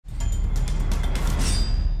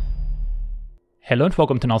Hello and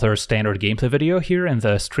welcome to another standard gameplay video here in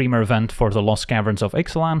the streamer event for the Lost Caverns of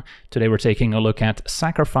Ixalan. Today we're taking a look at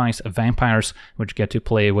Sacrifice Vampires, which get to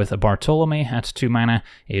play with Bartolomé at 2 mana.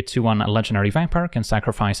 A 2/1 legendary vampire can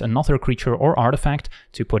sacrifice another creature or artifact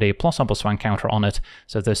to put a +1/+1 counter on it.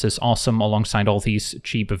 So this is awesome alongside all these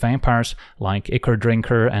cheap vampires like Ichor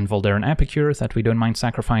Drinker and Voldaren Epicure that we don't mind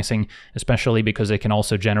sacrificing, especially because they can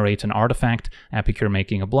also generate an artifact, Epicure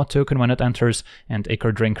making a blood token when it enters, and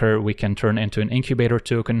Ichor Drinker we can turn into an incubator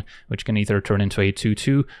token, which can either turn into a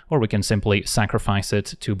 2/2 or we can simply sacrifice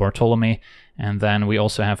it to Bartolomé. And then we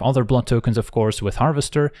also have other blood tokens, of course, with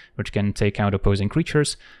Harvester, which can take out opposing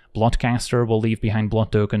creatures. Bloodcaster will leave behind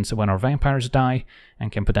blood tokens when our vampires die,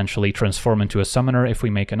 and can potentially transform into a summoner if we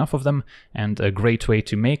make enough of them. And a great way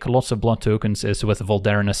to make lots of blood tokens is with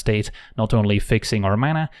Voldaren Estate, not only fixing our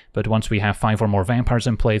mana, but once we have 5 or more vampires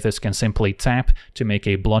in play, this can simply tap to make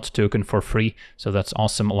a blood token for free. So that's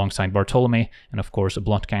awesome alongside Bartolomé, and of course a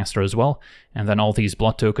Bloodcaster as well. And then all these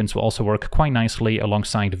blood tokens will also work quite nicely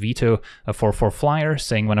alongside Vito, a 4/4 flyer,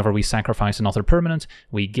 saying whenever we sacrifice another permanent,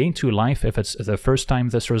 we gain 2 life if it's the first time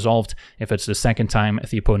this resolved, if it's the second time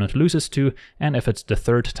the opponent loses 2, and if it's the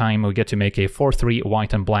third time we get to make a 4/3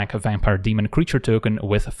 white and black vampire demon creature token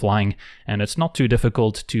with flying. And it's not too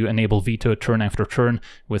difficult to enable Vito turn after turn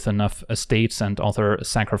with enough estates and other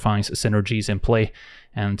sacrifice synergies in play.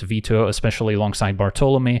 And Vito, especially alongside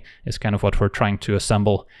Bartolomé, is kind of what we're trying to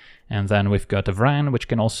assemble. And then we've got Vran, which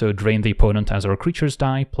can also drain the opponent as our creatures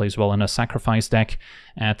die, plays well in a sacrifice deck.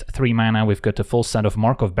 At 3 mana, we've got a full set of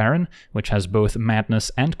Mark of Baron, which has both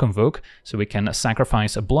Madness and Convoke, so we can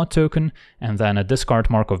sacrifice a blood token, and then a discard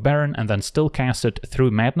Mark of Baron, and then still cast it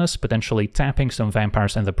through Madness, potentially tapping some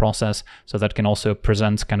vampires in the process, so that can also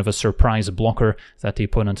present kind of a surprise blocker that the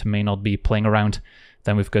opponent may not be playing around.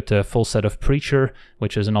 Then we've got a full set of Preacher,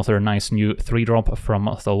 which is another nice new 3-drop from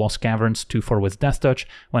the Lost Caverns, 2/4 with Death Touch.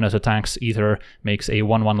 When it attacks, either makes a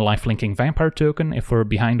 1/1 life-linking vampire token if we're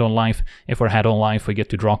behind on life. If we're ahead on life, we get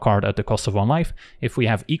to draw a card at the cost of 1 life. If we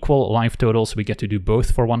have equal life totals, we get to do both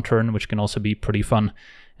for 1 turn, which can also be pretty fun.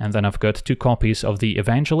 And then I've got 2 copies of the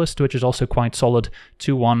Evangelist, which is also quite solid.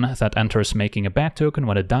 2/1 that enters making a bad token.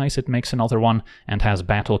 When it dies, it makes another one, and has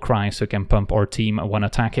Battle Cry, so it can pump our team when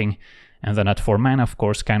attacking. And then at 4 mana, of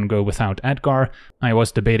course, can go without Edgar. I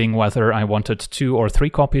was debating whether I wanted 2 or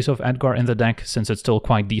 3 copies of Edgar in the deck, since it's still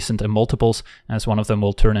quite decent in multiples, as one of them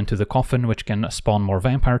will turn into the Coffin, which can spawn more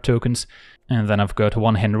vampire tokens. And then I've got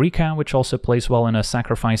 1 Henrika, which also plays well in a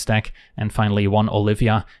sacrifice deck, and finally 1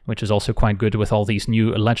 Olivia, which is also quite good with all these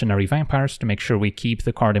new legendary vampires to make sure we keep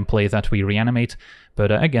the card in play that we reanimate.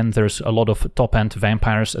 But again, there's a lot of top-end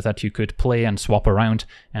vampires that you could play and swap around,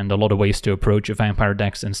 and a lot of ways to approach vampire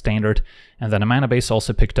decks in Standard. And then a mana base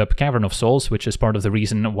also picked up Cavern of Souls, which is part of the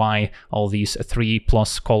reason why all these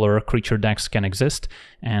 3+ color creature decks can exist.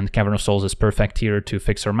 And Cavern of Souls is perfect here to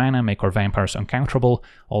fix our mana, make our vampires uncounterable,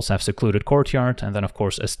 also have Secluded Courtyard, and then of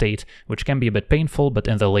course Estate, which can be a bit painful, but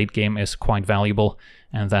in the late game is quite valuable.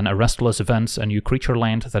 And then a Restless Events, a new creature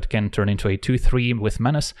land that can turn into a 2/3 with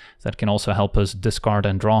Menace, that can also help us discard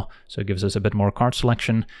and draw, so it gives us a bit more card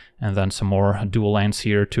selection. And then some more dual lands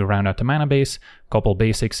here to round out the mana base, couple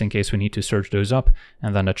basics in case we need to search those up,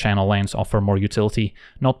 and then the channel lands offer more utility.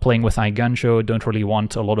 Not playing with Eiganjo, don't really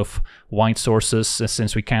want a lot of white sources,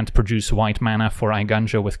 since we can't produce white mana for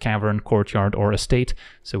Eiganjo with Cavern, Courtyard, or Estate,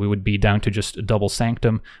 so we would be down to just double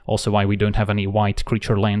Sanctum, also why we don't have any white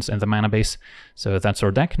creature lands in the mana base. So that's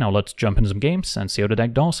our deck. Now let's jump into some games and see how the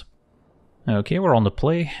deck does. Okay, we're on the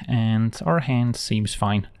play, and our hand seems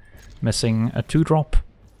fine. Missing a 2-drop.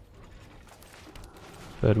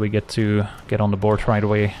 But we get to get on the board right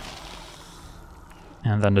away.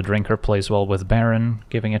 And then the Drinker plays well with Baron,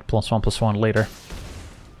 giving it +1/+1 later.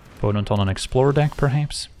 Opponent on an Explorer deck,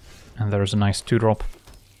 perhaps. And there's a nice 2-drop.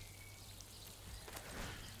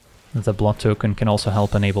 The blood token can also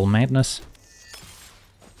help enable Madness.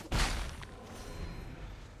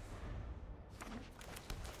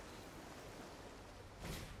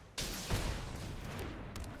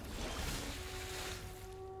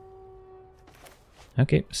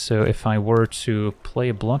 Okay, so if I were to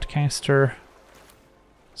play Bloodcaster,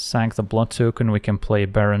 sack the blood token, we can play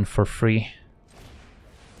Baron for free.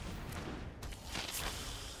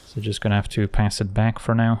 So just gonna have to pass it back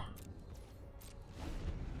for now.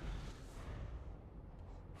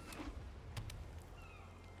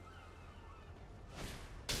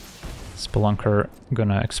 Spelunker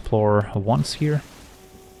gonna explore once here.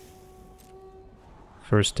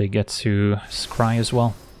 First they get to scry as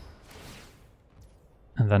well.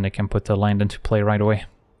 And then they can put the land into play right away.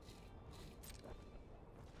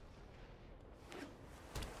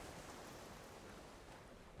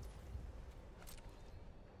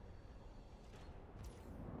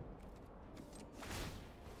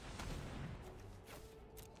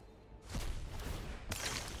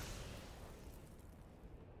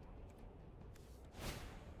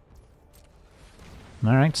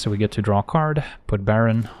 Alright, so we get to draw a card, put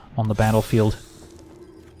Baron on the battlefield.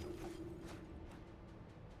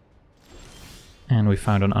 And we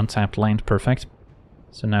found an untapped land, perfect.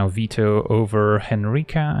 So now Vito over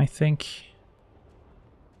Henrika, I think.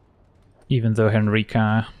 Even though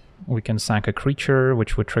Henrika, we can sack a creature,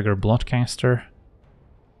 which would trigger Bloodcaster.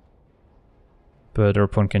 But our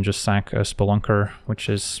opponent can just sack a Spelunker, which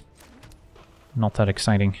is not that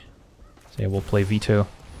exciting. So yeah, we'll play Vito.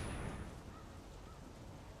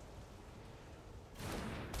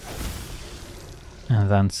 And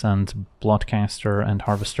then send Bloodcaster and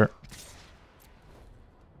Harvester.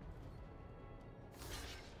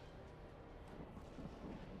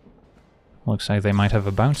 Looks like they might have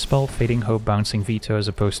a bounce spell, Fading Hope, bouncing Vito as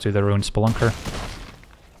opposed to their own Spelunker.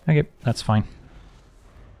 Okay, that's fine.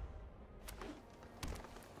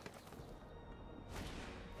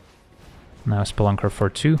 Now Spelunker for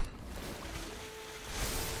 2.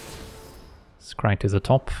 Scry to the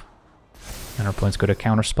top. And our opponent's got a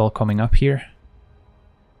counterspell coming up here.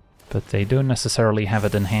 But they don't necessarily have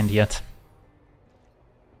it in hand yet.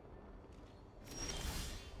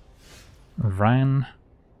 Vran,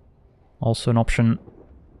 also an option.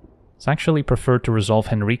 It's actually preferred to resolve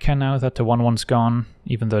Henrika now that the 1/1's gone,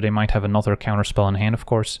 even though they might have another counterspell in hand, of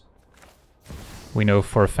course. We know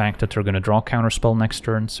for a fact that they're going to draw counterspell next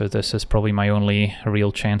turn, so this is probably my only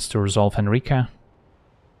real chance to resolve Henrika.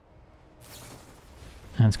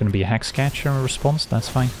 And it's going to be a Hexcatcher in response, that's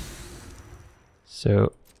fine.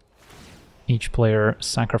 So each player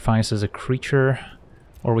sacrifices a creature,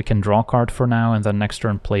 or we can draw a card for now, and then next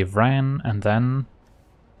turn play Vran, and then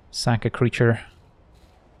sack a creature.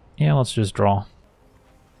 Yeah, let's just draw.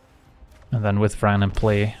 And then with Vran in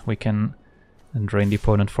play, we can drain the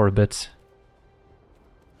opponent for a bit.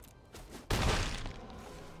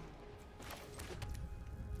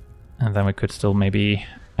 And then we could still maybe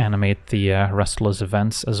animate the Restless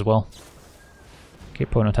Events as well. Okay,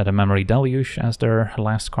 opponent had a Memory Deluge as their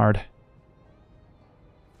last card.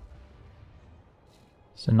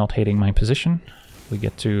 So not hating my position. We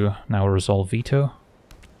get to now resolve Vito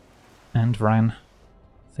and Vran.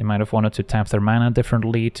 They might have wanted to tap their mana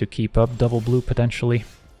differently to keep up double blue potentially.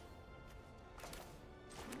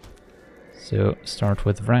 So start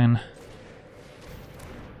with Vran.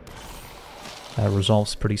 That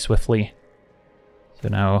resolves pretty swiftly. So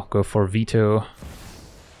now go for Vito.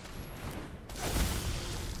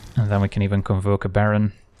 And then we can even convoke a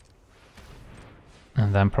Baron.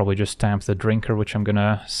 And then probably just tap the Drinker, which I'm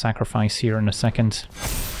gonna sacrifice here in a second.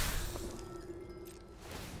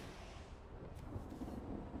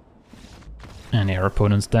 And yeah, our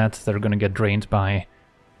opponent's dead. They're gonna get drained by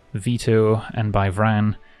Vito and by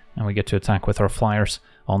Vran. And we get to attack with our flyers.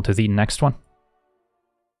 On to the next one.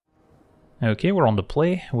 Okay, we're on the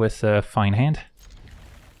play with a fine hand.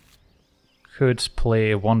 Could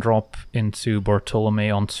play 1-drop into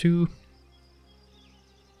Bartolomé on 2.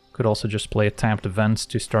 Could also just play a tapped Events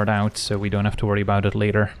to start out, so we don't have to worry about it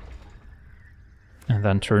later. And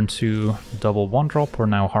then turn 2, double 1-drop, or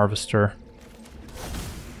now Harvester.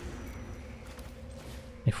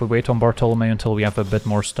 If we wait on Bartolomé until we have a bit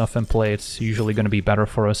more stuff in play, it's usually going to be better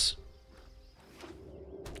for us.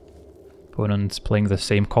 Opponent's playing the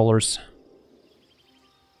same colors.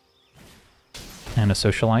 And a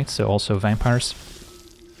Socialite, so also vampires.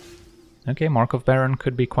 Okay, Mark of Baron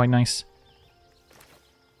could be quite nice.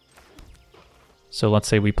 So let's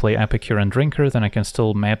say we play Epicure and Drinker, then I can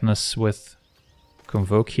still Madness with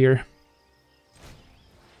Convoke here.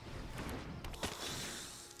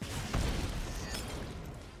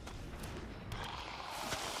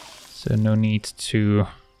 So no need to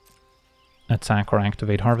attack or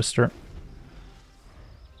activate Harvester.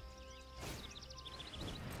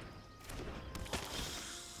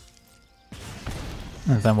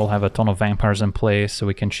 And then we'll have a ton of vampires in play, so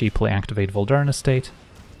we can cheaply activate Voldaren Estate.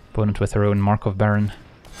 Opponent with her own Mark of Baron,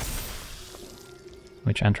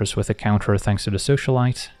 which enters with a counter thanks to the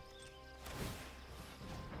Socialite.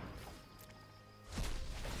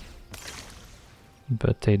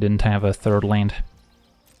 But they didn't have a third land.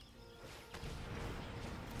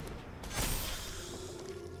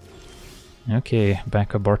 Okay,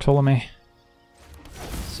 back up Bartolomé.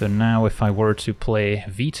 So now if I were to play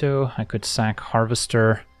Vito, I could sack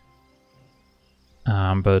Harvester.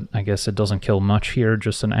 But I guess it doesn't kill much here,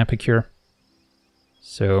 just an Epicure.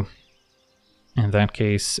 So in that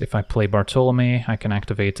case, if I play Bartolomé, I can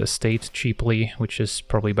activate Estate cheaply, which is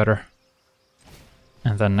probably better.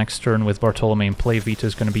 And then next turn with Bartolomé in play, Vito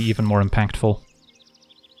is going to be even more impactful.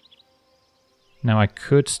 Now I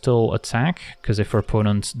could still attack, because if our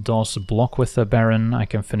opponent does block with the Baron, I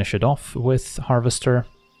can finish it off with Harvester.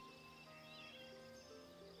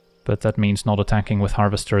 But that means not attacking with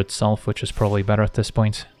Harvester itself, which is probably better at this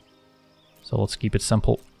point. So let's keep it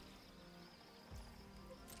simple.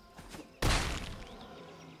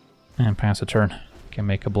 And pass a turn. Can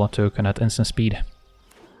make a blood token at instant speed.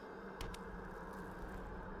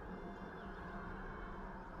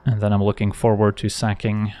 And then I'm looking forward to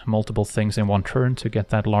sacking multiple things in one turn to get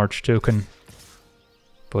that large token.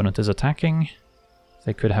 Opponent is attacking.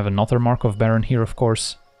 They could have another Mark of Baron here, of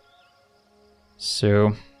course.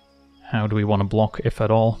 So, how do we want to block, if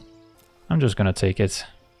at all? I'm just gonna take it.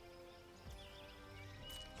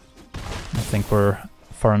 I think we're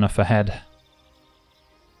far enough ahead.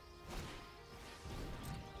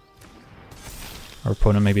 Our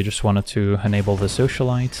opponent maybe just wanted to enable the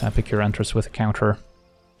Socialite. Epicure enters with a counter.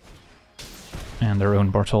 And their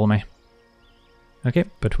own Bartolomé. Okay,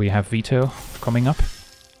 but we have Vito coming up.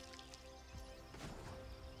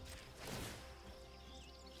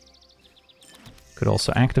 Could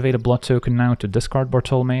also activate a blood token now to discard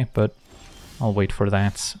Bartolomé, but I'll wait for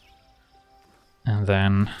that. And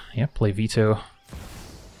then, yeah, play Vito.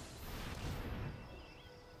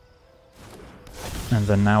 And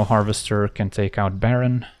then now Harvester can take out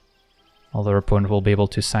Baron. Other opponent will be able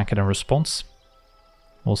to sack it in response.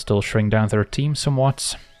 We'll still shrink down their team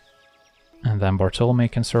somewhat. And then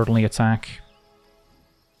Bartolomé can certainly attack.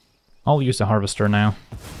 I'll use the Harvester now.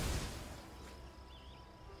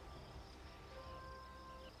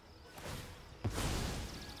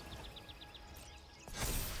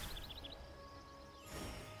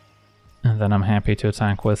 And then I'm happy to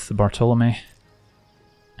attack with Bartolomé.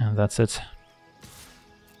 And that's it.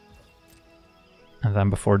 And then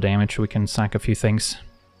before damage we can sack a few things.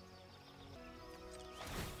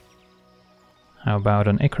 How about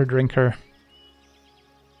an Ichor Drinker?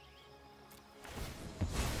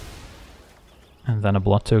 And then a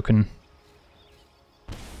blood token.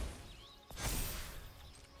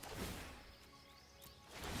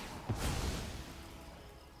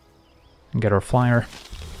 And get our flyer.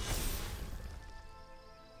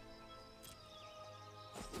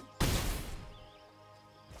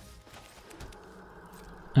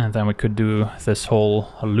 And then we could do this whole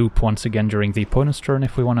loop once again during the opponent's turn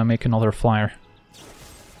if we want to make another flyer.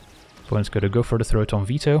 Opponent's going to go for the throat on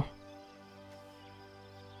Vito.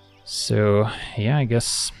 So, yeah, I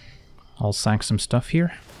guess I'll sack some stuff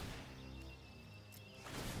here.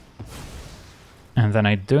 And then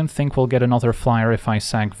I don't think we'll get another flyer if I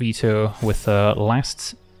sack Vito with the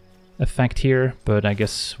last effect here, but I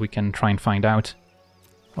guess we can try and find out.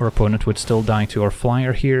 Our opponent would still die to our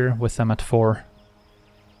flyer here with them at 4.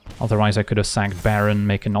 Otherwise I could have sacked Baron,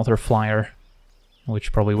 make another flyer,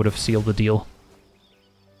 which probably would have sealed the deal.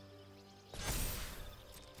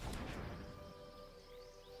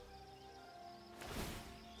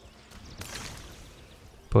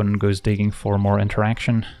 Opponent goes digging for more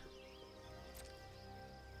interaction.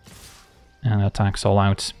 And attacks all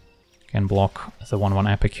out. Can block the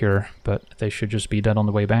 1/1 Epicure, but they should just be dead on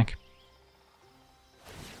the way back.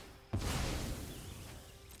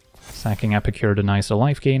 Sacking Epicure denies the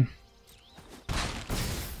life gain.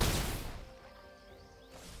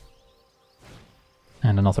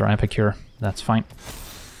 And another Epicure, that's fine.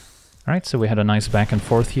 Alright, so we had a nice back and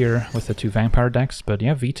forth here with the 2 Vampire decks, but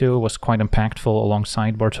yeah, Vito was quite impactful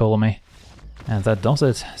alongside Bartolomé. And that does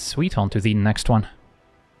it. Sweet, on to the next one.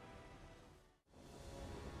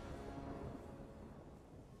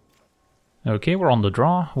 Okay, we're on the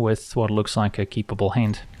draw with what looks like a keepable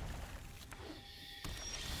hand.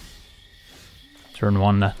 Turn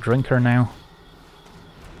 1 Drinker now.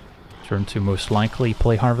 Turn 2 most likely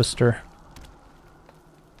play Harvester.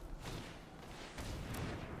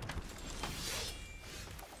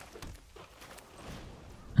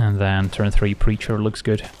 And then turn 3 Preacher looks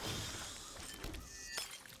good.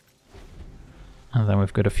 And then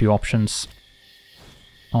we've got a few options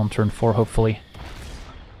on turn 4 hopefully.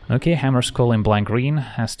 Okay, Hammer Skull in black green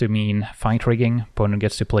has to mean fight rigging. Opponent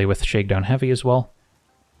gets to play with Shakedown Heavy as well.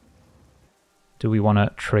 Do we want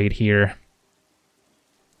to trade here?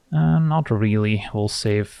 Not really. We'll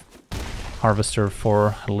save Harvester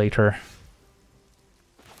for later.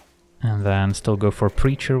 And then still go for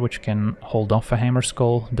Preacher, which can hold off a Hammer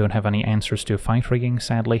Skull. Don't have any answers to fight rigging,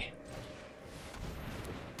 sadly.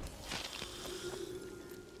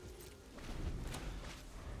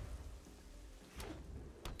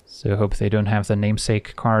 So hope they don't have the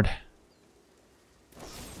Namesake card.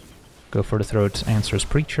 Go for the throat, answers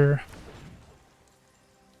Preacher.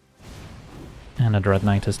 And a Dread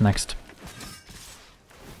Knight is next.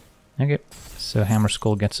 Okay, so Hammer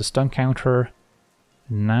Skull gets a stun counter.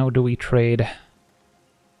 Now do we trade?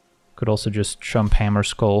 Could also just chump Hammer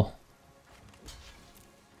Skull.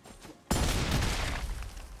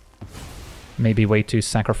 maybe wait to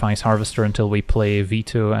sacrifice Harvester until we play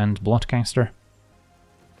Vito and Bloodcaster.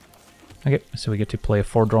 Okay, so we get to play a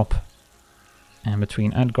 4-drop. And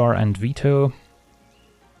between Edgar and Vito,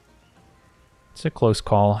 it's a close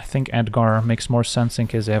call. I think Edgar makes more sense in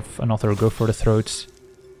case they have another Go for the Throats.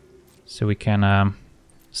 So we can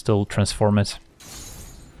still transform it.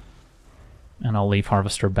 And I'll leave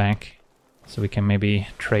Harvester back, so we can maybe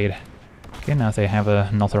trade. Okay, now they have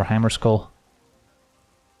another Hammer Skull.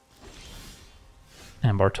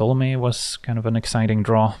 And Bartolomé was kind of an exciting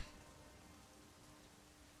draw.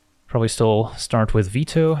 Probably still start with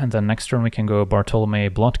Vito, and then next turn we can go Bartolomé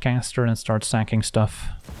Bloodcaster and start sacking stuff.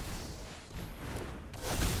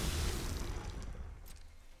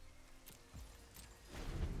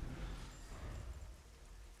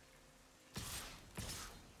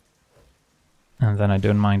 And then I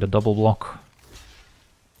don't mind a double block.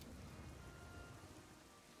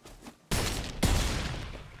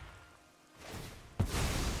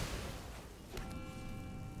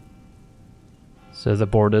 So the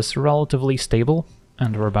board is relatively stable,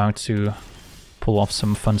 and we're about to pull off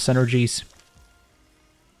some fun synergies.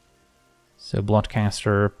 So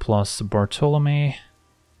Bloodcaster plus Bartolomé.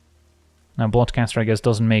 Now Bloodcaster, I guess,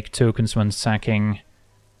 doesn't make tokens when sacking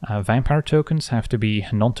vampire tokens, have to be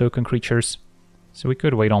non-token creatures. So we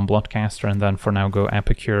could wait on Bloodcaster and then for now go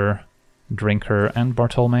Epicure, Drinker and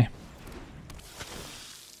Bartolomé.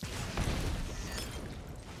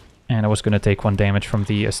 And I was going to take 1 damage from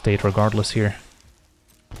the estate regardless here.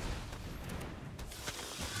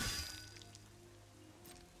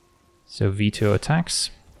 So Vito attacks.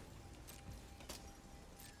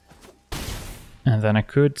 And then I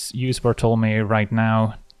could use Bartolomé right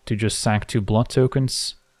now to just sack 2 blood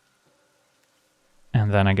tokens.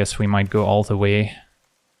 And then I guess we might go all the way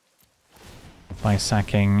by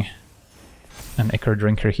sacking an Ichor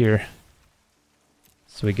Drinker here.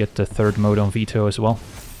 So we get the 3rd mode on Vito as well.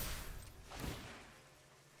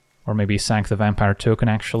 Or maybe sack the Vampire token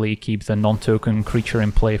actually, keep the non-token creature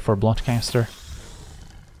in play for Bloodcaster.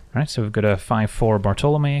 Alright, so we've got a 5-4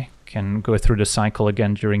 Bartolomé. Can go through the cycle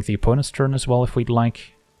again during the opponent's turn as well if we'd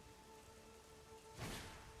like.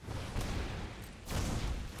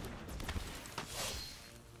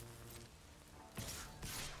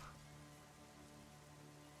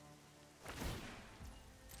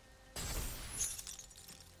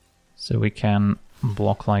 So we can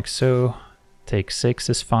block like so, take 6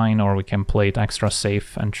 is fine, or we can play it extra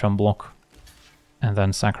safe and chum block, and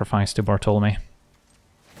then sacrifice to Bartolomé,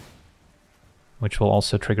 which will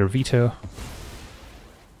also trigger Vito.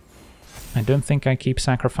 I don't think I keep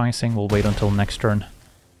sacrificing, we'll wait until next turn.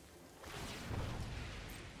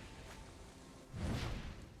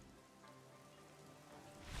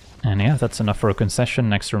 And yeah, that's enough for a concession.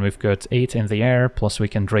 Next turn we've got 8 in the air, plus we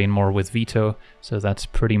can drain more with Vito, so that's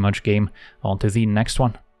pretty much game. On to the next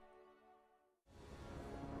one.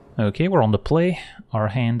 Okay, we're on the play. Our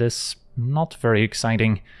hand is not very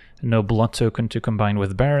exciting. No blood token to combine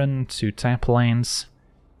with Baron, 2 tap lands.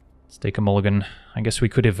 Let's take a mulligan. I guess we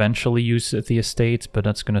could eventually use the estate, but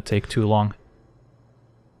that's gonna take too long.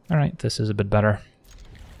 Alright, this is a bit better.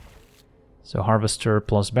 So Harvester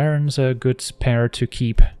plus Baron's a good pair to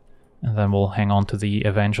keep. And then we'll hang on to the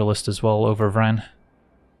Evangelist as well over Vran.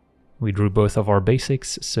 We drew both of our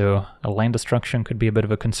basics, so a land destruction could be a bit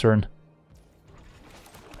of a concern.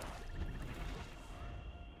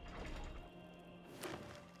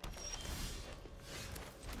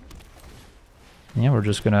 Yeah, we're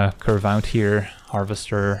just gonna curve out here,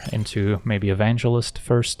 Harvester into maybe Evangelist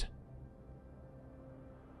first.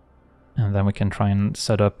 And then we can try and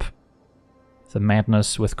set up the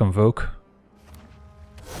Madness with Convoke.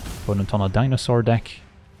 Opponent on a dinosaur deck.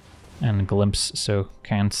 And Glimpse, so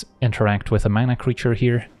can't interact with a mana creature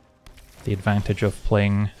here. The advantage of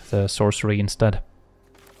playing the sorcery instead.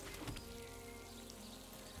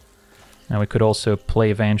 Now we could also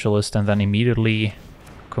play Evangelist and then immediately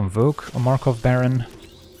Convoke a Markov Baron.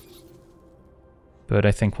 But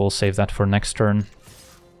I think we'll save that for next turn,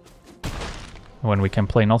 when we can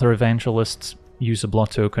play another Evangelist, use a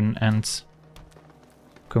blood token and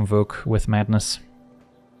Convoke with Madness.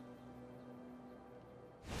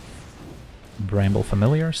 Bramble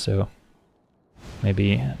Familiar, so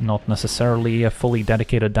maybe not necessarily a fully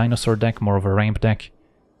dedicated dinosaur deck, more of a ramp deck.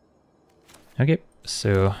 Okay,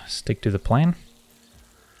 so stick to the plan.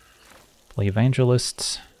 Play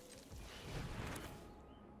Evangelists.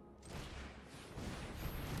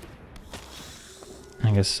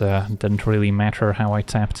 I guess it didn't really matter how I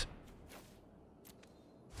tapped.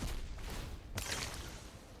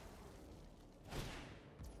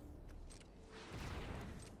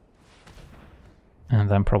 And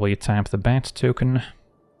then probably tap the Bat token.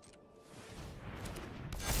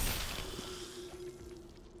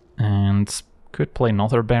 Could play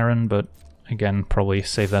another Baron, but again, probably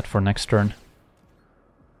save that for next turn.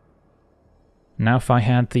 Now if I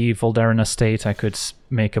had the Voldaren estate, I could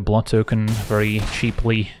make a blood token very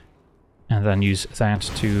cheaply and then use that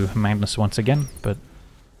to Madness once again, but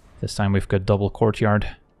this time we've got double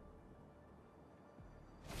Courtyard.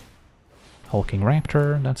 Hulking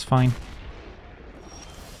Raptor, that's fine.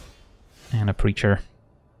 And a Preacher.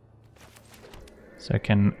 So I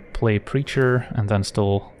can play Preacher and then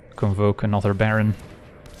still convoke another Baron.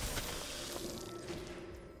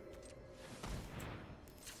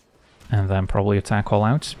 And then probably attack all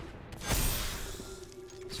out.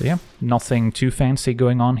 So yeah, nothing too fancy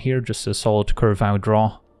going on here, just a solid curve out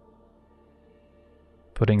draw.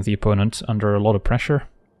 Putting the opponent under a lot of pressure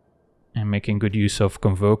and making good use of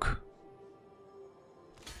convoke.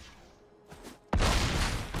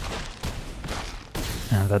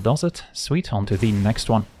 And that does it. Sweet, on to the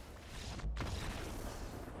next one.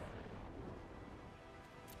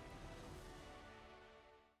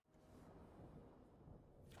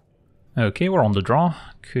 Okay, we're on the draw.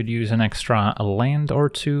 Could use an extra land or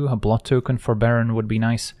two. A blood token for Baron would be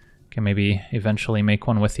nice. Can maybe eventually make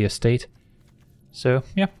one with the estate. So,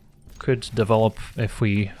 yeah, could develop if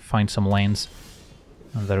we find some lands.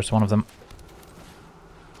 And there's one of them.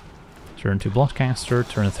 Turn 2 Bloodcaster,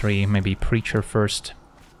 turn 3 maybe Preacher first.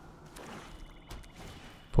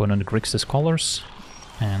 Opponent Grixis Colors,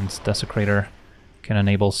 and Desecrator can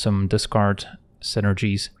enable some discard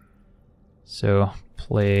synergies. So,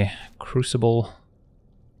 play Crucible,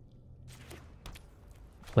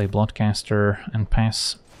 play Bloodcaster, and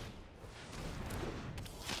pass.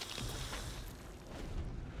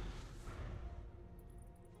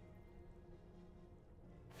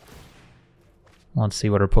 Let's see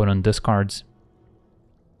what our opponent discards.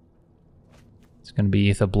 It's going to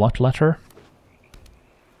be the Bloodletter.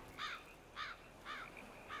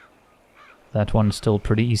 That one's still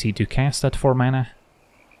pretty easy to cast at 4 mana.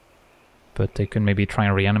 But they can maybe try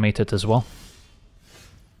and reanimate it as well.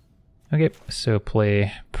 Okay, so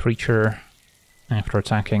play Preacher after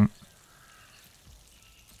attacking.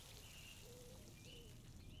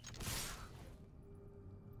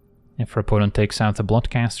 If our opponent takes out the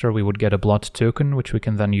Bloodcaster, we would get a blood token, which we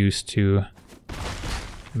can then use to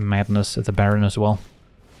Madness the Baron as well.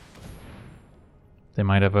 They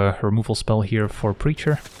might have a removal spell here for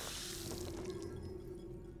Preacher.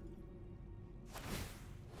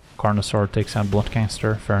 Carnosaur takes out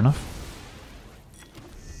Bloodcaster, fair enough.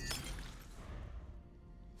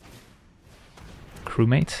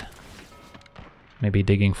 Crewmate. Maybe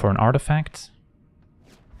digging for an artifact.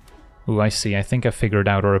 Ooh, I see. I think I figured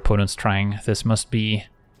out our opponent's trying. This must be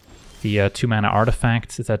the 2-mana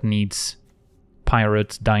artifact that needs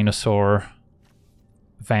Pirate, Dinosaur,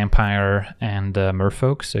 Vampire, and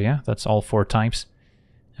Merfolk. So yeah, that's all 4 types.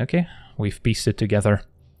 Okay, we've pieced it together.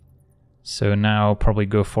 So now probably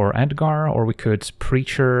go for Edgar, or we could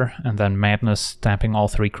Preacher and then Madness, tapping all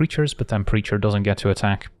 3 creatures, but then Preacher doesn't get to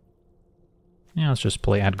attack. Yeah, let's just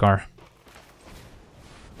play Edgar.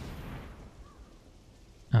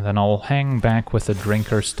 And then I'll hang back with the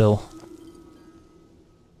Drinker still,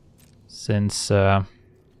 since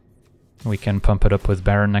we can pump it up with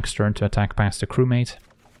Baron next turn to attack past the Crewmate.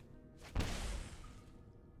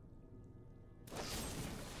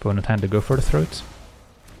 Opponent had to go for the throat,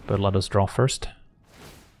 but let us draw first.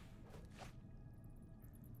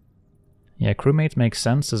 Yeah, Crewmate makes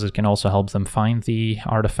sense, as it can also help them find the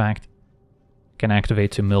artifact. Can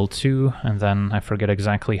activate to mill 2, and then I forget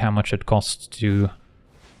exactly how much it costs to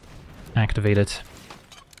activate it.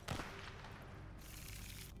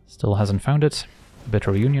 Still hasn't found it.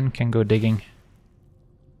 Bitter Union can go digging.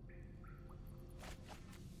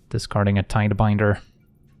 Discarding a Tidebinder.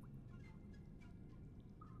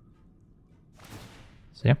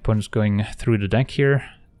 So yeah, opponent's going through the deck here,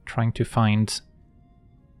 trying to find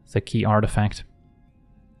the key artifact.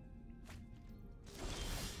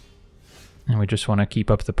 And we just want to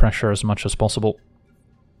keep up the pressure as much as possible.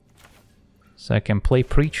 So I can play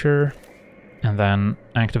Preacher, and then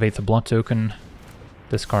activate the blood token,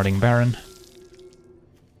 discarding Baron,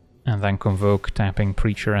 and then convoke, tapping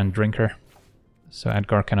Preacher and Drinker. So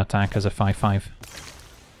Edgar can attack as a 5/5.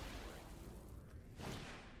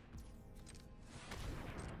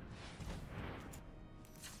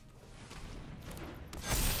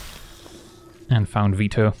 And found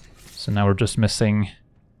Vito. So now we're just missing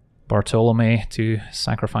Bartolomé to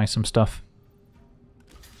sacrifice some stuff.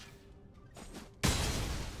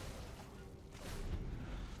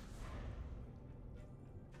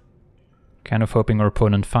 Kind of hoping our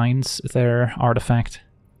opponent finds their artifact,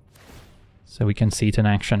 so we can see it in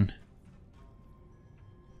action.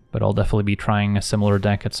 but I'll definitely be trying a similar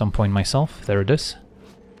deck at some point myself. There it is.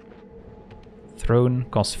 Throne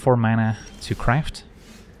costs 4 mana to craft.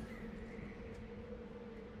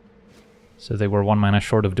 So they were 1 mana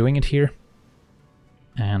short of doing it here.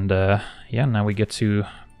 And yeah, now we get to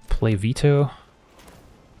play Vito.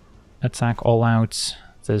 Attack all out.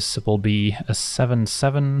 This will be a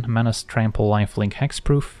 7/7 Menace, Trample, Lifelink,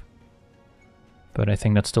 Hexproof. But I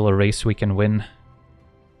think that's still a race we can win.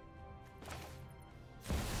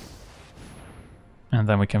 And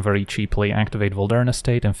then we can very cheaply activate Voldaren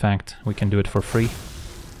Estate. In fact, we can do it for free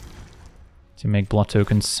to make blood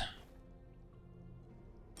tokens.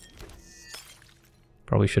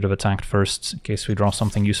 Probably should have attacked first in case we draw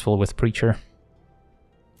something useful with Preacher.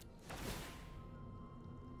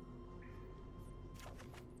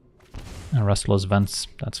 And Restless Vents,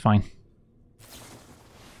 that's fine.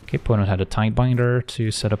 Okay, opponent had a Tidebinder to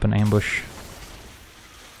set up an ambush.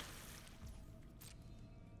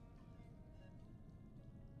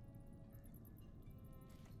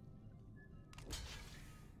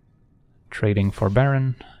 Trading for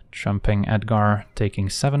Baron, jumping Edgar, taking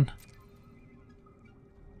 7.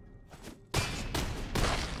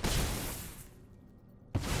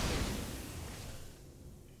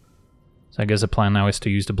 So I guess the plan now is to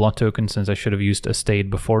use the blood token, since I should have used Estate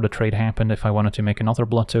before the trade happened if I wanted to make another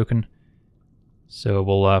blood token. So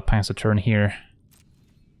we'll pass a turn here,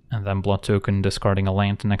 and then blood token, discarding a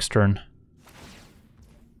land next turn.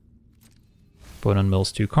 Opponent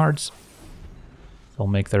mills 2 cards. They'll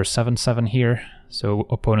make their 7/7 here, so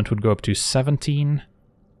opponent would go up to 17.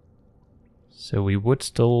 So we would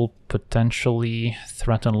still potentially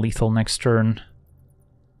threaten lethal next turn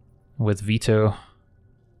with Vito.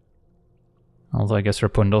 Although I guess our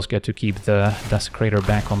opponent does get to keep the Desecrator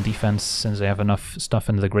back on defense since they have enough stuff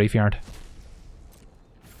in the graveyard.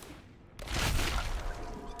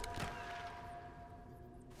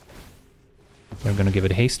 They're gonna give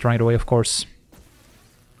it haste right away, of course.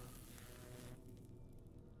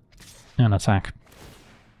 And attack.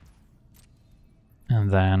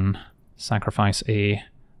 And then sacrifice a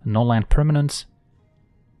no-land permanent.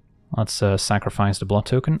 Let's sacrifice the blood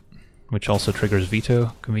token, which also triggers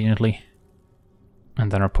Vito, conveniently. And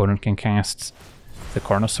then our opponent can cast the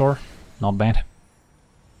Carnosaur. Not bad.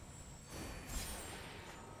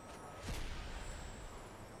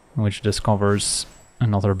 Which discovers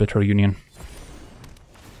another Bitter Union.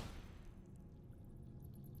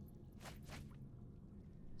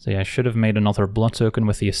 So yeah, I should have made another blood token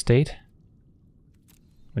with the estate,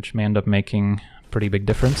 which may end up making a pretty big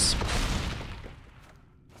difference.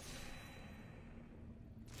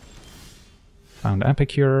 Found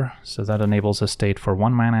Epicure, so that enables estate for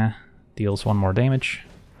 1 mana, deals 1 more damage.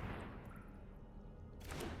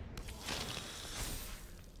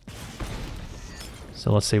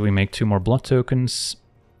 So let's say we make 2 more blood tokens.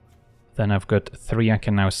 Then I've got 3 I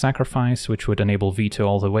can now sacrifice, which would enable Vito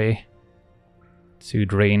all the way to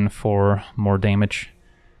drain for more damage.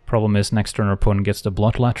 Problem is, next turn our opponent gets the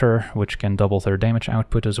Bloodletter, which can double their damage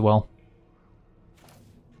output as well.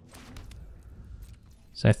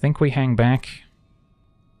 So I think we hang back,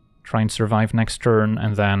 try and survive next turn,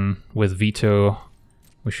 and then with Vito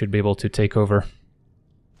we should be able to take over.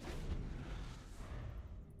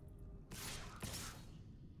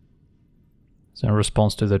 So in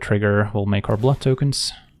response to the trigger, we'll make our blood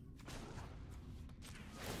tokens.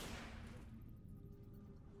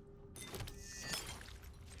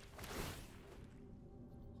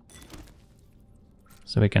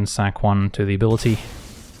 So we can sack 1 to the ability.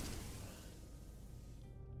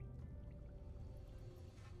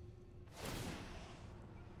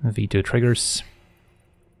 Vito triggers.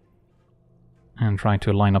 And try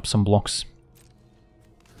to line up some blocks.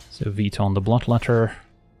 So Vito on the Bloodletter.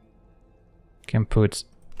 Can put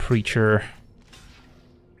Preacher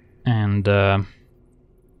and I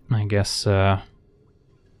guess a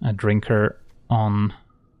Drinker on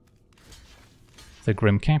the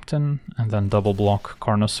Grim Captain, and then double block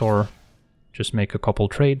Carnosaur, just make a couple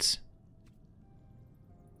trades.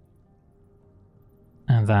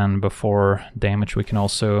 And then before damage we can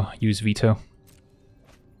also use Vito.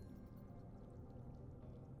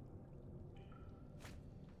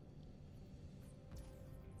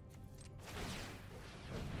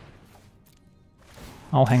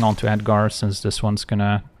 I'll hang on to Edgar since this one's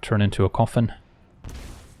gonna turn into a coffin.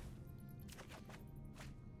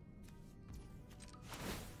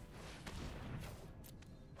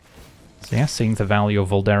 So yeah, seeing the value of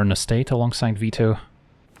Voldaren Estate alongside Vito.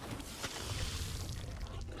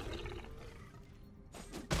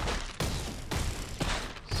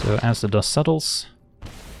 So as the dust settles,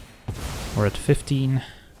 we're at 15,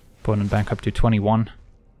 opponent back up to 21.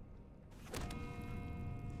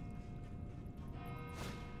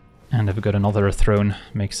 And if we got another throne,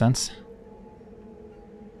 makes sense.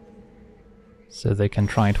 So they can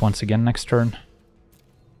try it once again next turn.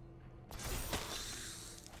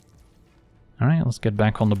 Alright, let's get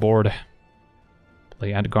back on the board.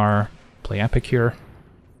 Play Edgar, play Epic here.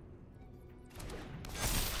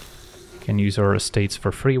 Can use our estates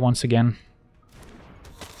for free once again.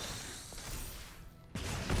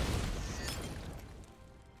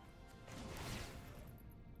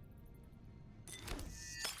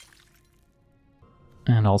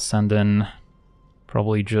 And I'll send in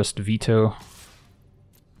probably just Vito.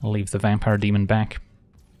 I'll leave the Vampire Demon back.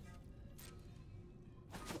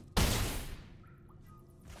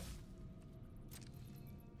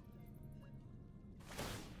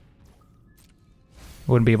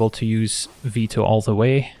 Wouldn't be able to use Veto all the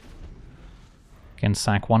way. Can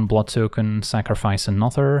sack one blood token, sacrifice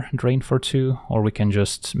another, drain for 2, or we can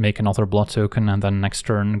just make another blood token and then next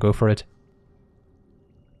turn go for it.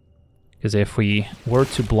 Because if we were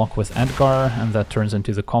to block with Edgar and that turns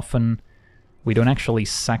into the Coffin, we don't actually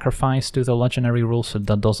sacrifice to the legendary rule, so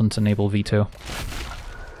that doesn't enable Veto.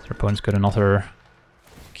 So our opponent's got another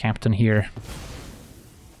Captain here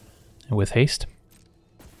with haste.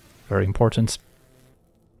 Very important.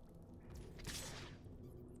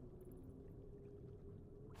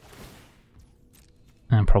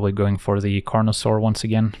 I'm probably going for the Carnosaur once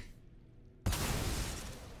again.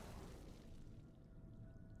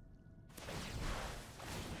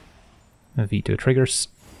 Veto triggers.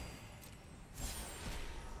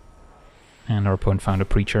 And our opponent found a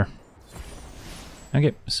Preacher.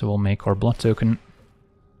 Okay, so we'll make our blood token.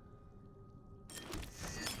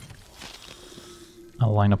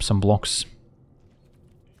 I'll line up some blocks.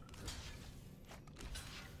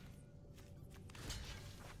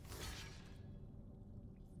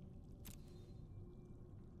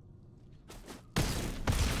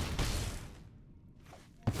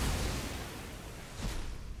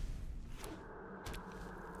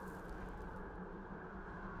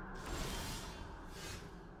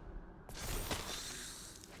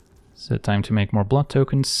 So time to make more blood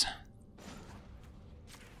tokens.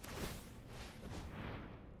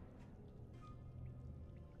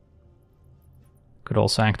 Could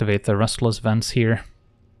also activate the Restless Vents here.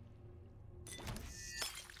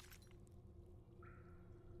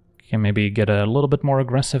 Can maybe get a little bit more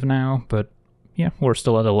aggressive now, but yeah, we're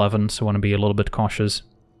still at 11, so want to be a little bit cautious.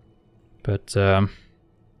 But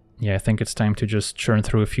yeah, I think it's time to just churn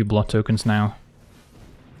through a few blood tokens now.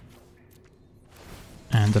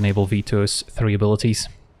 And enable Vito's 3 abilities.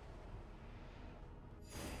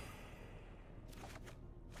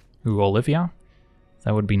 Ooh, Olivia.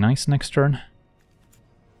 That would be nice next turn.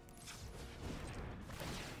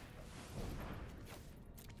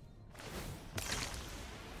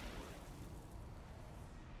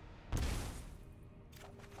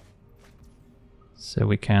 So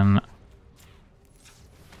we can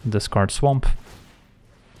discard Swamp.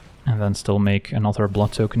 And then still make another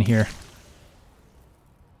blood token here.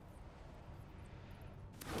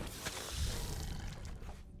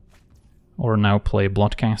 Or now play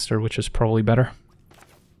Bloodcaster, which is probably better.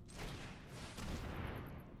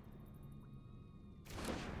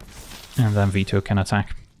 And then Vito can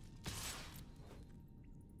attack.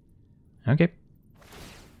 Okay.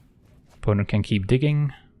 Opponent can keep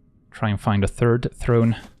digging. Try and find a 3rd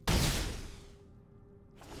throne.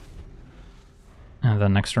 And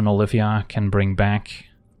then next turn Olivia can bring back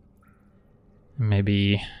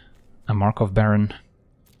maybe a Markov Baron.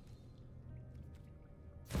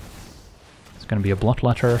 Gonna be a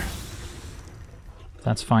Bloodletter.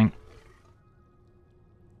 That's fine.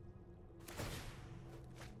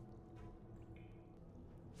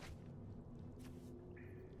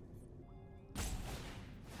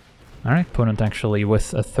 Alright, opponent actually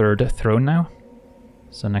with a 3rd throne now.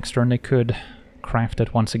 So next turn they could craft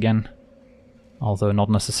it once again. Although not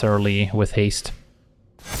necessarily with haste.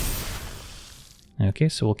 Okay,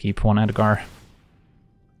 so we'll keep one Edgar.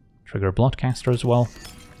 Trigger Bloodcaster as well.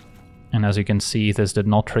 And as you can see, this did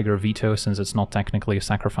not trigger Veto since it's not technically a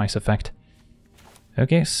sacrifice effect.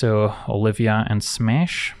 Okay, so Olivia and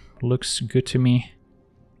Smash looks good to me.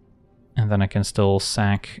 And then I can still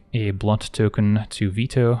sack a blood token to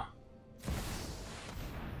Vito.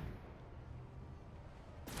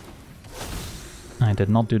 I did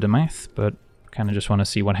not do the math, but kind of just want to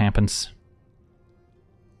see what happens.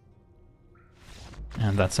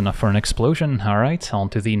 And that's enough for an explosion. Alright, on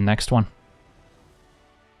to the next one.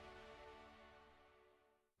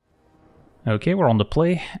 Okay, we're on the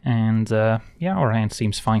play, and yeah, our hand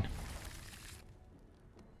seems fine.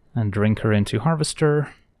 And Drinker into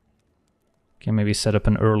Harvester. Can maybe set up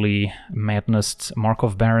an early Madness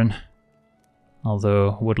Markov Baron.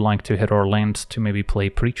 Although would like to hit our land to maybe play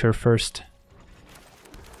Preacher first.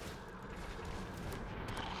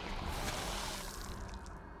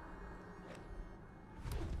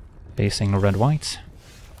 Facing red-white.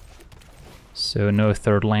 So no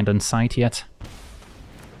third land in sight yet.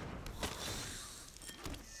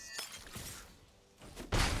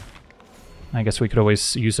 I guess we could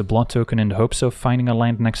always use a blood token in the hopes of finding a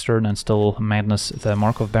land next turn and still madness the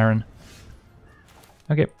Markov Baron.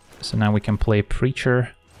 Okay, so now we can play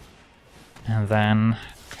Preacher. And then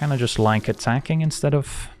kind of just like attacking instead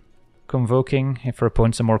of convoking. If our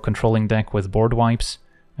opponent's a more controlling deck with board wipes,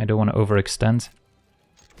 I don't want to overextend.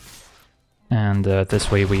 And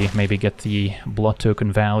this way we maybe get the blood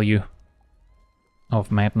token value of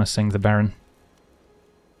madnessing the Baron.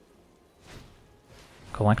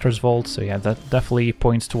 Collector's Vault, so yeah, that definitely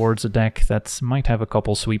points towards a deck that might have a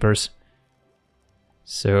couple sweepers.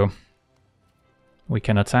 So we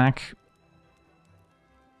can attack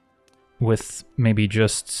with maybe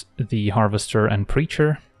just the Harvester and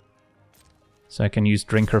Preacher. So I can use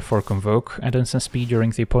Drinker for Convoke at instant speed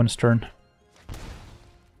during the opponent's turn.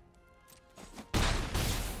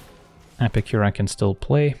 Epicure I can still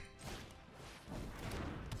play.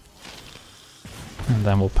 And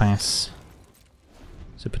then we'll pass.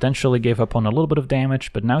 So potentially gave up on a little bit of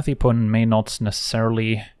damage, but now the opponent may not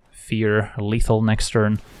necessarily fear lethal next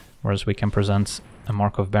turn, whereas we can present a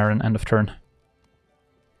Markov Baron end of turn.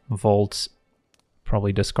 Vault,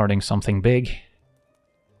 probably discarding something big.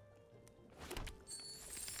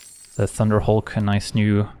 The Thunder Hulk, a nice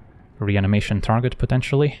new reanimation target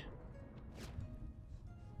potentially.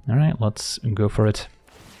 Alright, let's go for it.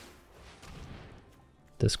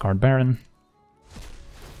 Discard Baron.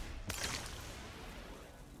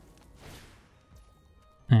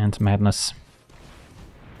 And Madness.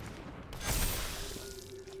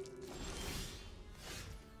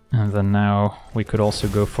 And then now we could also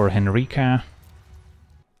go for Henrika,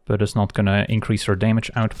 but it's not gonna increase our damage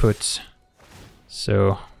output,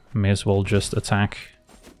 so may as well just attack.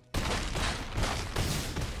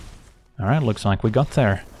 Alright, looks like we got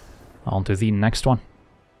there. On to the next one.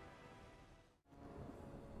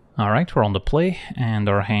 Alright, we're on the play, and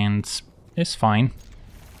our hand is fine.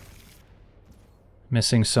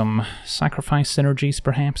 Missing some sacrifice synergies,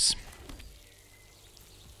 perhaps.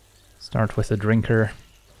 Start with a Drinker.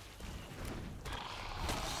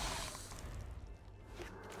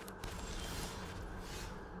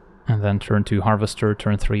 And then turn 2 Harvester,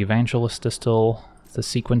 turn 3 Evangelist is still the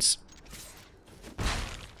sequence.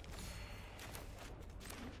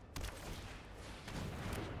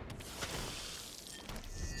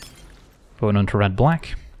 Opponent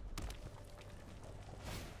red-black.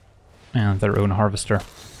 And their own Harvester.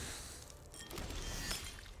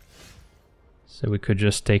 So we could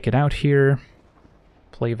just take it out here,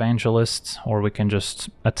 play Evangelist, or we can just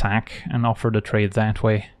attack and offer the trade that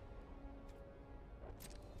way.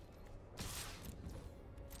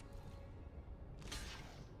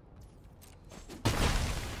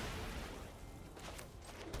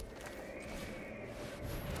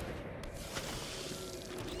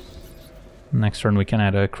 Next turn we can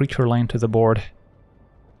add a creature line to the board,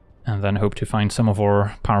 and then hope to find some of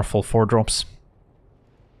our powerful 4-drops.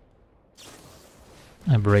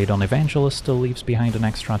 A Braid on Evangelist still leaves behind an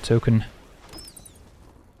extra token.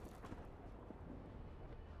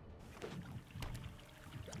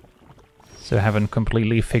 So I haven't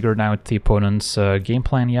completely figured out the opponent's game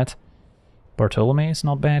plan yet. Bartolomé is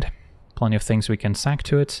not bad. Plenty of things we can sack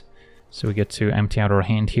to it, so we get to empty out our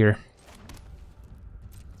hand here.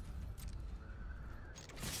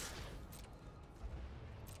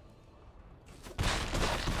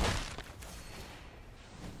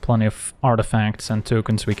 Plenty of artifacts and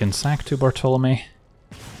tokens we can sack to Bartolomé.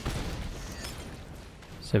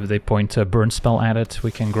 So if they point a burn spell at it,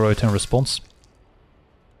 we can grow it in response.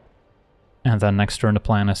 And then next turn the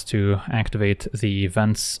plan is to activate the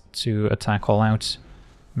events to attack all out,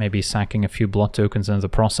 maybe sacking a few blood tokens in the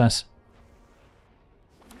process.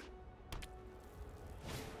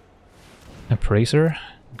 Appraiser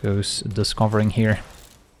goes discovering here.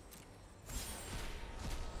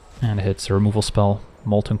 And hits a removal spell.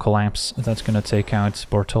 Molten Collapse, that's gonna take out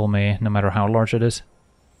Bartolomé no matter how large it is.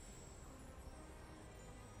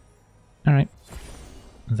 Alright,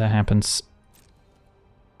 that happens.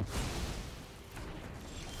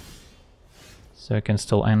 So I can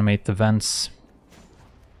still animate the vents.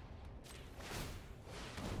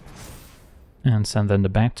 And send in the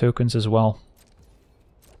back tokens as well.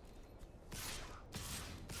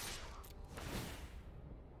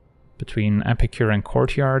 Between Epicure and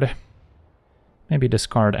Courtyard. Maybe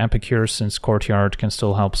discard Epicure since Courtyard can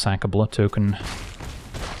still help sack a blood token.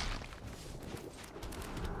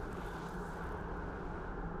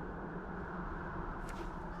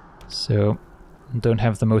 So, don't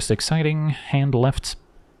have the most exciting hand left.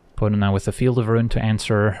 Opponent now with the Field of Ruin to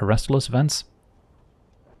answer Restless Events.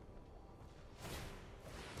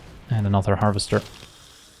 And another Harvester.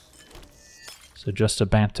 So just a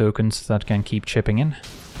bad tokens that can keep chipping in.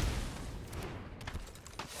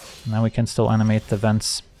 Now we can still animate the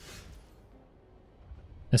vents.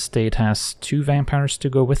 Estate has 2 vampires to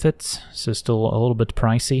go with it, so still a little bit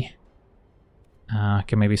pricey.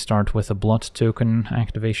 Can maybe start with a blood token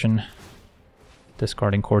activation.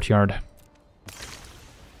 Discarding Courtyard.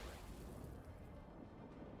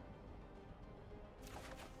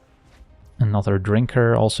 Another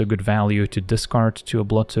Drinker, also good value to discard to a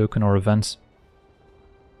blood token or events.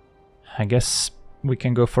 I guess we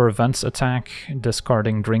can go for events attack,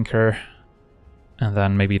 discarding Drinker, and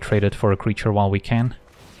then maybe trade it for a creature while we can.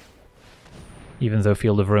 Even though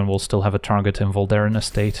Field of Ruin will still have a target in Voldaren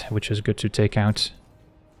Estate, which is good to take out.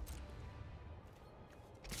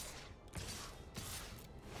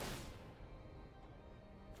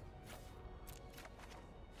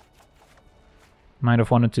 Might have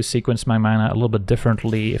wanted to sequence my mana a little bit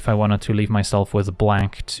differently if I wanted to leave myself with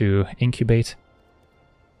blank to incubate.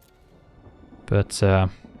 But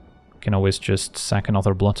can always just sack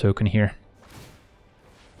another blood token here.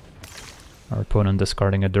 Our opponent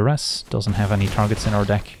discarding a Duress, doesn't have any targets in our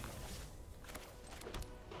deck.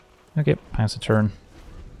 Okay, pass a turn.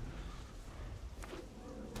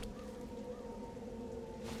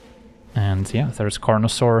 And yeah, there's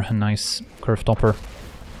Carnosaur, a nice curve topper.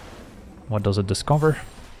 What does it discover?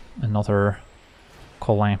 Another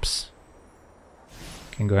Collapse.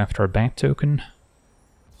 Can go after a bad token.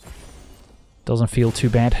 Doesn't feel too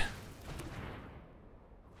bad.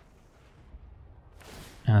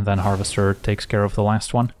 And then Harvester takes care of the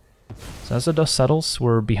last one. So as the dust settles,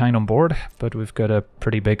 we're behind on board, but we've got a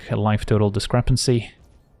pretty big life total discrepancy.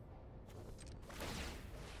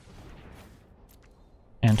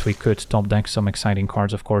 And we could top deck some exciting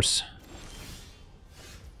cards, of course.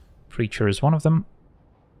 Preacher is one of them.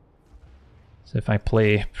 So if I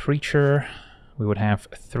play Preacher, we would have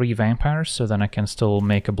 3 vampires, so then I can still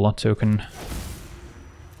make a blood token.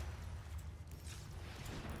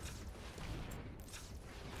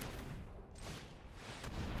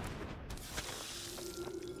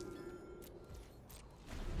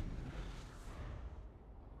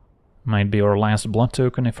 Might be our last blood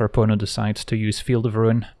token if our opponent decides to use Field of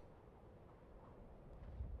Ruin.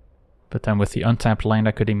 But then with the untapped land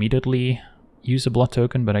I could immediately use a blood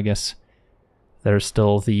token, but I guess there's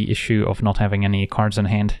still the issue of not having any cards in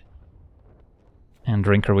hand. And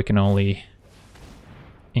Drinker we can only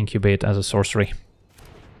incubate as a sorcery.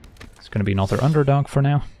 It's going to be another underdog for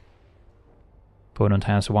now. Opponent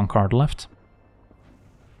has 1 card left.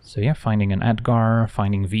 So yeah, finding an Edgar,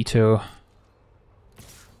 finding Vito.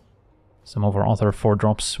 Some of our other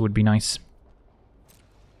 4-drops would be nice.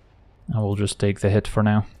 I will just take the hit for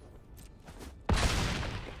now.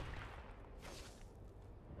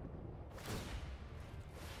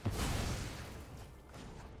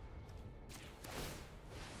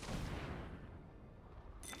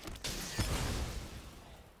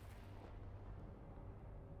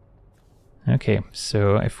 Okay,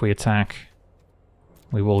 so if we attack,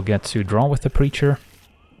 we will get to draw with the Preacher.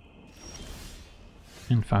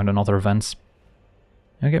 And found another Vents.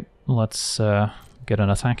 Okay, let's get an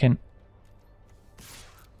attack in.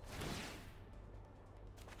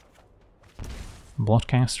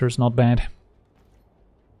 Bloodcaster's not bad.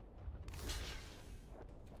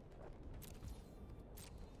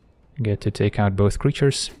 Get to take out both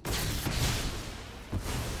creatures.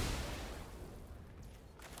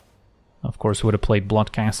 Of course, would have played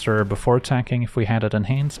Bloodcaster before attacking if we had it in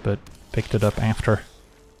hand, but picked it up after.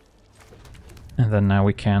 And then now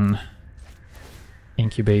we can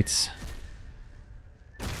incubate.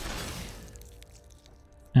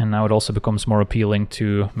 And now it also becomes more appealing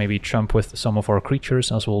to maybe chump with some of our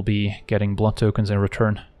creatures, as we'll be getting blood tokens in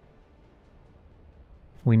return.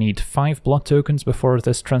 We need 5 blood tokens before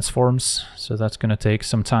this transforms, so that's gonna take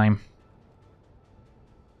some time.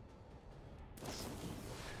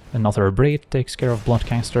 Another Braid takes care of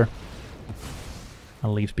Bloodcaster.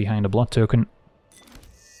 And leaves behind a blood token.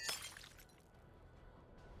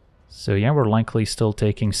 So yeah, we're likely still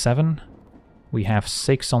taking 7. We have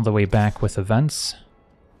 6 on the way back with events.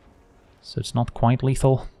 So it's not quite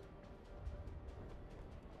lethal.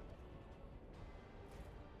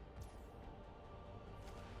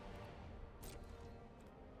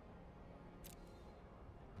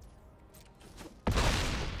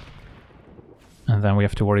 And then we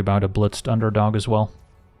have to worry about a blitzed underdog as well.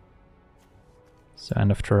 So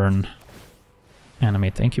end of turn,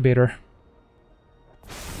 animate the Incubator.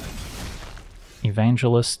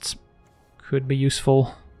 Evangelists, could be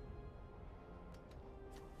useful.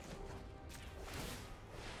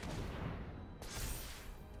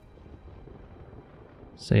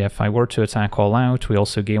 So yeah, if I were to attack all out, we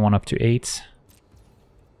also gain 1 up to 8.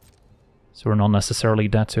 So we're not necessarily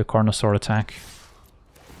dead to a Carnosaur attack.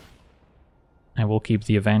 I will keep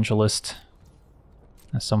the Evangelist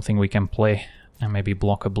as something we can play, and maybe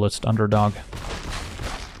block a blitzed underdog.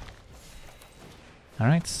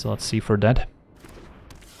 Alright, so let's see if we're dead.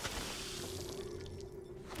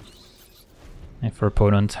 If our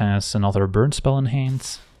opponent has another burn spell in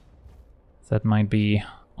hand, that might be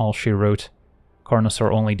all she wrote.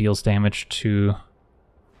 Carnosaur only deals damage to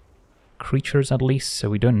creatures at least, so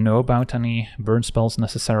we don't know about any burn spells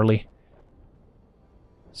necessarily.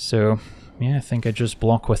 So, yeah, I think I just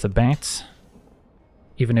block with the bats.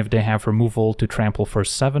 Even if they have removal to trample for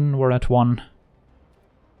 7, we're at 1.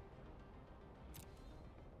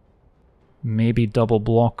 Maybe double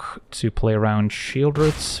block to play around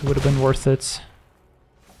Shieldreds would have been worth it.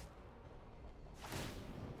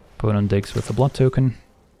 Opponent digs with the blood token.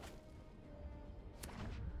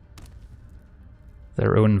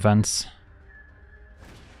 Their own vents.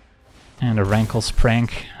 And a Rankle's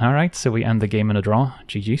Prank. Alright, so we end the game in a draw.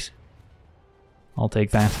 GG's. I'll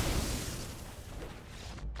take that.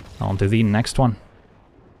 On to the next one.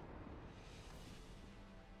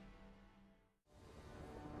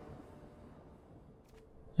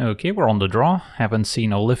 Okay, we're on the draw. Haven't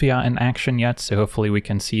seen Olivia in action yet, so hopefully we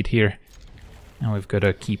can see it here. And we've got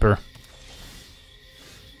a keeper.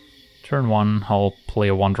 Turn 1, I'll play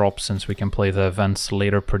a 1-drop since we can play the events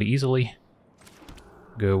later pretty easily.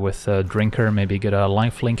 Go with a Drinker, maybe get a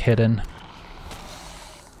lifelink hit in.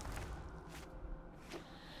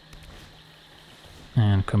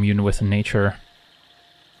 And commune with nature.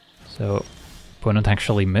 So, opponent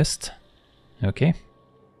actually missed. Okay.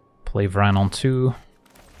 Play Vran on 2.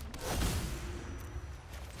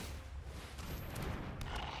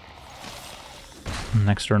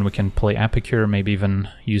 Next turn we can play Epicure, maybe even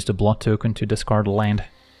use the blood token to discard a land.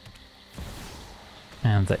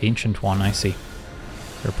 And the Ancient One, I see.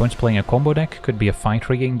 Their opponent's playing a combo deck, could be a fight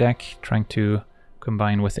rigging deck, trying to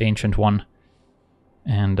combine with Ancient One.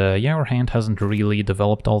 And yeah, our hand hasn't really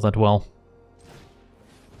developed all that well.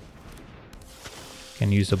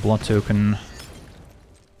 Can use a blood token,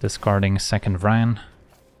 discarding second Vran.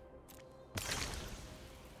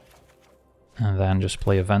 And then just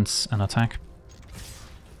play events and attack.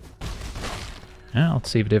 Yeah,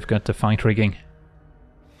 let's see if they've got the fight rigging.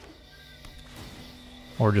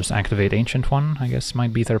 Or just activate Ancient One, I guess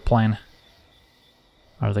might be their plan.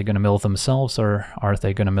 Are they gonna mill themselves or are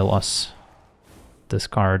they gonna mill us?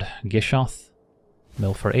 Discard Gishoth,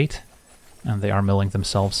 mill for 8, and they are milling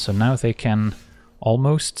themselves, so now they can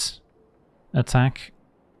almost attack.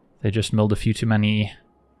 They just milled a few too many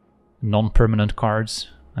non-permanent cards.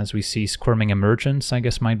 As we see, Squirming Emergence, I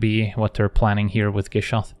guess might be what they're planning here with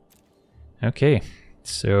Gishoth. Okay,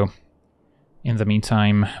 so in the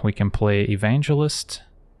meantime we can play Evangelist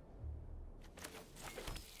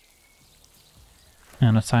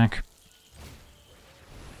and attack.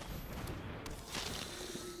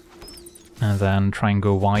 And then try and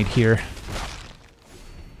go wide here.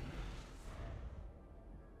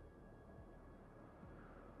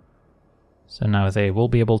 So now they will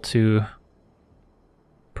be able to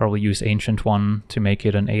probably use Ancient One to make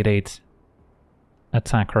it an 8/8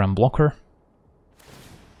 attacker and blocker.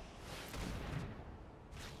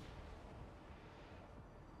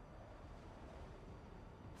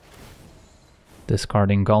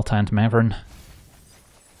 Discarding Galtant Mavern.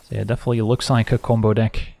 So yeah, definitely looks like a combo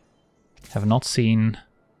deck. Have not seen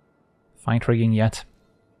fight rigging yet.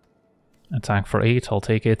 Attack for 8, I'll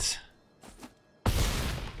take it.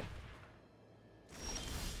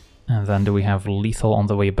 And then do we have lethal on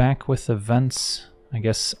the way back with the vents? I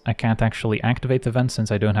guess I can't actually activate the vents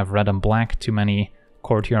since I don't have red and black, too many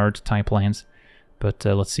courtyard type lands. But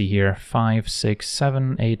let's see here, 5, 6,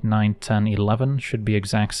 7, 8, 9, 10, 11 should be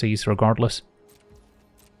exact Cs regardless.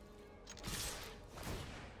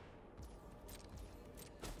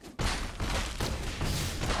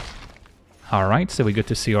 Alright, so we get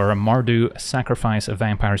to see our Mardu sacrifice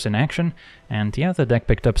vampires in action, and yeah, the deck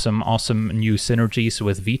picked up some awesome new synergies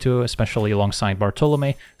with Vito, especially alongside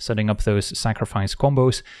Bartolomé, setting up those sacrifice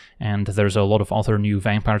combos, and there's a lot of other new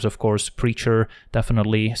vampires, of course. Preacher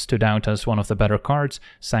definitely stood out as one of the better cards,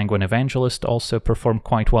 Sanguine Evangelist also performed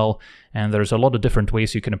quite well, and there's a lot of different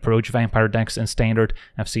ways you can approach vampire decks in Standard.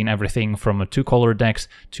 I've seen everything from 2-color decks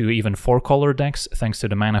to even 4-color decks, thanks to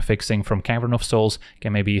the mana fixing from Cavern of Souls.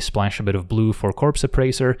 Can maybe splash a bit of blue for Corpse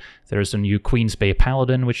Appraiser. There's a new Queen's Bay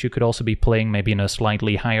Paladin, which you could also be playing. playing maybe in a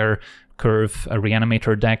slightly higher curve, a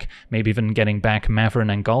Reanimator deck, maybe even getting back Mavern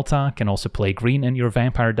and Galta can also play green in your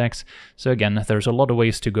Vampire decks. So again, there's a lot of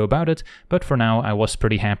ways to go about it, but for now I was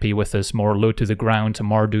pretty happy with this more low to the ground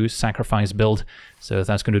Mardu sacrifice build. So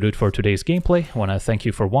that's going to do it for today's gameplay. I want to thank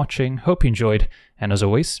you for watching, hope you enjoyed, and as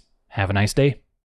always, have a nice day.